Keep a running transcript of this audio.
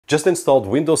Just installed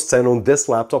Windows 10 on this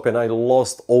laptop and I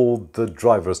lost all the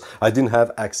drivers. I didn't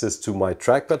have access to my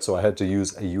trackpad, so I had to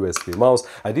use a USB mouse.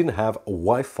 I didn't have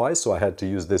Wi-Fi, so I had to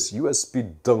use this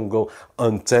USB dongle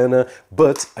antenna,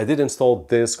 but I did install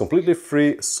this completely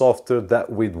free software that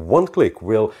with one click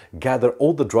will gather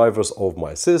all the drivers of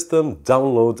my system,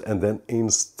 download and then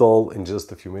install in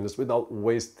just a few minutes without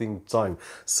wasting time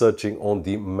searching on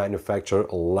the manufacturer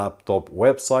laptop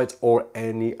website or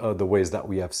any other ways that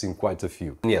we have seen quite a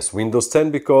few. And yes, Windows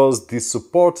 10, because the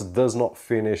support does not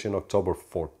finish in October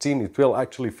 14, it will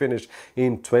actually finish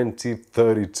in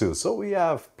 2032. So we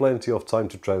have plenty of time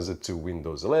to transit to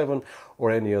Windows 11 or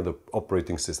any other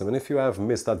operating system. And if you have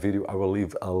missed that video, I will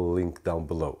leave a link down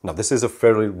below. Now, this is a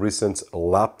fairly recent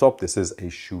laptop. This is a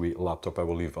Shui laptop. I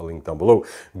will leave a link down below.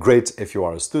 Great if you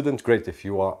are a student, great if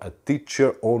you are a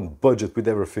teacher on budget with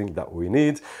everything that we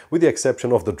need, with the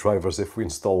exception of the drivers if we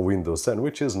install Windows 10,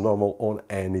 which is normal on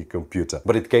any computer.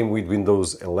 But it came with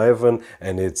Windows 11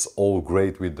 and it's all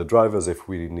great with the drivers. If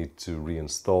we need to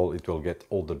reinstall, it will get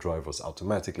all the drivers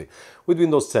automatically. With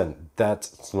Windows 10,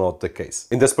 that's not the case.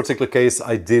 In this particular case,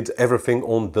 I did everything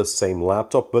on the same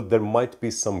laptop, but there might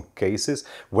be some cases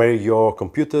where your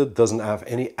computer doesn't have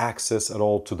any access at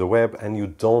all to the web and you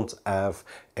don't have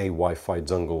a Wi-Fi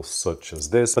dongle such as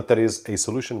this, but there is a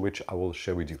solution which I will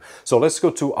share with you. So let's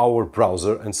go to our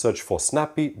browser and search for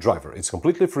Snappy Driver. It's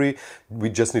completely free. We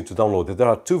just need to download it. There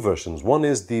are two versions. One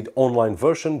is the online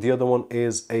version. The other one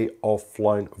is a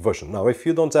offline version. Now, if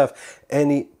you don't have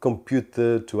any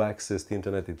computer to access the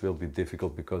internet, it will be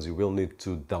difficult because you will need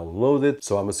to download it.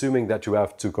 So I'm assuming that you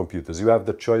have two computers. You have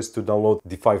the choice to download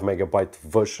the 5 megabyte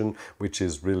version, which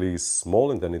is really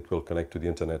small, and then it will connect to the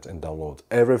internet and download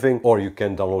everything, or you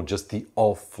can download just the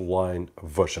offline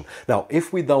version. Now,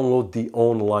 if we download the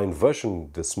online version,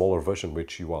 the smaller version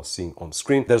which you are seeing on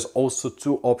screen, there's also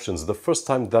two options. The first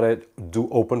time that I do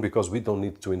open, because we don't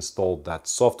need to install that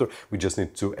software, we just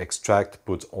need to extract,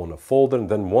 put on a folder, and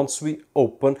then once we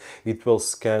open, it will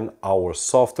scan our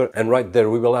software, and right there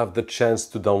we will have the chance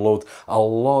to download a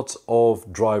lot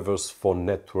of drivers for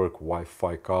network,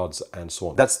 Wi-Fi cards, and so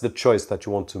on. That's the choice that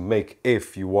you want to make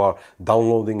if you are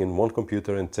downloading in one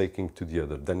computer and taking to the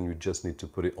other. Then you just need to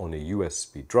put it on a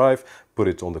USB drive, put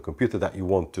it on the computer that you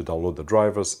want to download the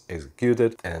drivers, execute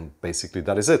it, and basically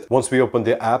that is it. Once we open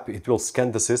the app, it will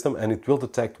scan the system and it will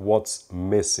detect what's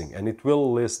missing and it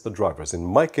will list the drivers. In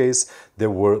my case, there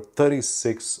were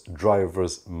 36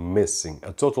 drivers missing,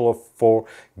 a total of 4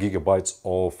 gigabytes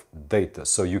of data.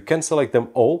 So you can select them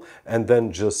all and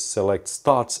then just select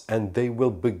Start and they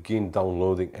will begin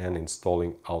downloading and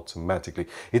installing automatically.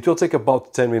 It will take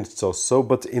about 10 minutes or so,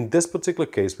 but in this particular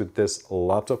case with this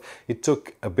laptop, it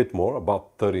took a bit more,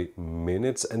 about 30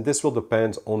 minutes, and this will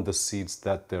depend on the seeds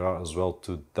that there are as well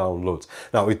to download.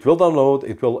 Now it will download,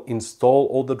 it will install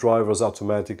all the drivers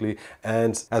automatically,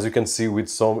 and as you can see with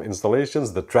some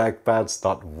installations, the trackpad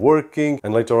start working,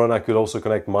 and later on I could also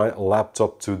connect my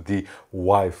laptop to the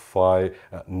Wi-Fi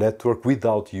network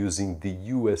without using the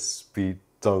USB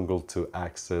dongle to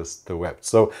access the web.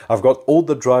 So I've got all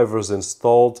the drivers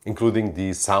installed, including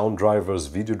the sound drivers,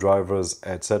 video drivers,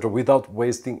 etc., without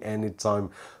wasting any time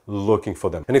looking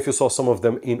for them. And if you saw some of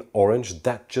them in orange,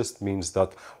 that just means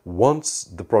that once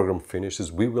the program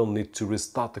finishes, we will need to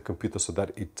restart the computer so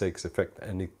that it takes effect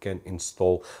and it can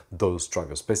install those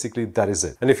drivers. Basically, that is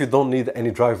it. And if you don't need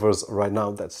any drivers right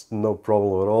now, that's no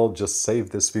problem at all. Just save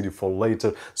this video for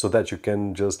later so that you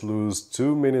can just lose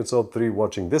 2 minutes or 3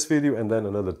 watching this video and then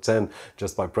another 10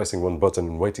 just by pressing one button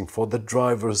and waiting for the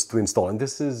drivers to install. And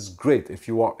this is great if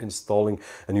you are installing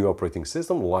a new operating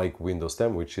system like Windows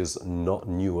 10, which is not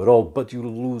new at all, but you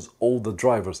lose all the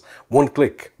drivers. One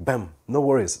click, bam, no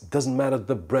worries. Doesn't matter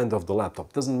the brand of the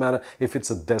laptop, doesn't matter if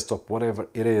it's a desktop, whatever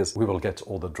it is, we will get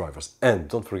all the drivers. And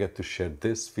don't forget to share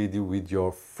this video with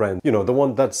your friend, you know, the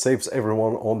one that saves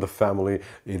everyone on the family,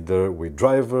 either with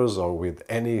drivers or with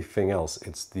anything else.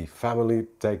 It's the family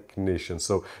technician.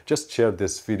 So just share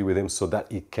this video with him so that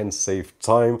he can save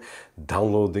time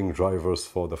downloading drivers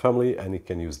for the family and he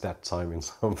can use that time in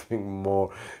something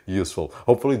more useful.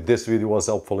 Hopefully this video was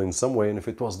helpful in some way, and if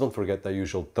it was, don't forget that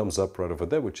usual thumbs up right over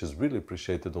there, which is really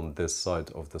appreciated on this side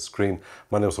of the screen.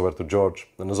 My name is Roberto,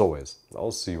 and as always,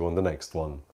 I'll see you on the next one.